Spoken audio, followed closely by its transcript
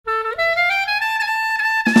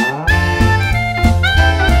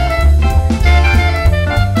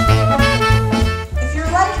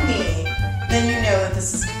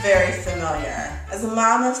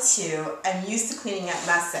mom of two, I'm used to cleaning up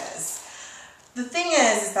messes. The thing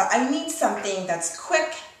is that I need something that's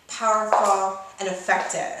quick, powerful, and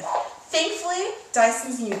effective. Thankfully,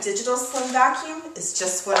 Dyson's new digital slim vacuum is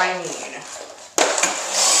just what I need.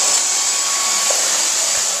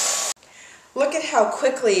 Look at how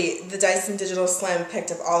quickly the Dyson Digital Slim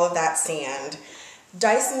picked up all of that sand.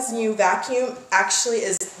 Dyson's new vacuum actually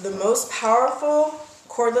is the most powerful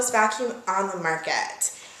cordless vacuum on the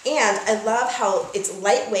market. And I love how it's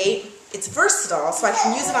lightweight, it's versatile, so I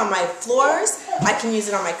can use it on my floors, I can use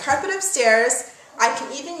it on my carpet upstairs, I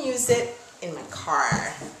can even use it in my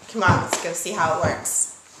car. Come on, let's go see how it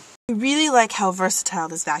works. I really like how versatile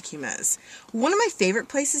this vacuum is. One of my favorite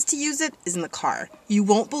places to use it is in the car. You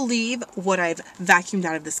won't believe what I've vacuumed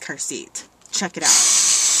out of this car seat. Check it out.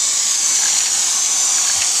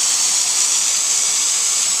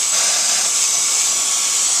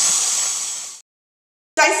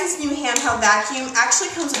 Dyson's new handheld vacuum actually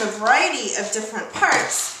comes with a variety of different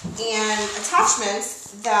parts and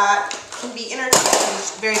attachments that can be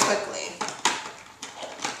interchanged very quickly.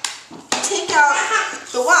 Take out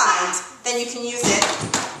the wand, then you can use it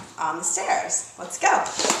on the stairs. Let's go.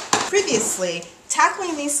 Previously,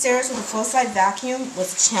 tackling these stairs with a full-size vacuum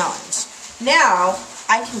was a challenge. Now,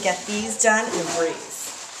 I can get these done in a breeze.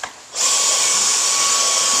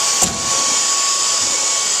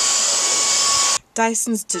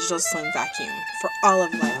 Dyson's Digital Slim Vacuum for all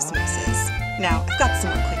of life's messes. Now, I've got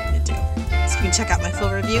some more cleaning to do, so you can check out my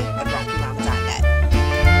full review at Rocky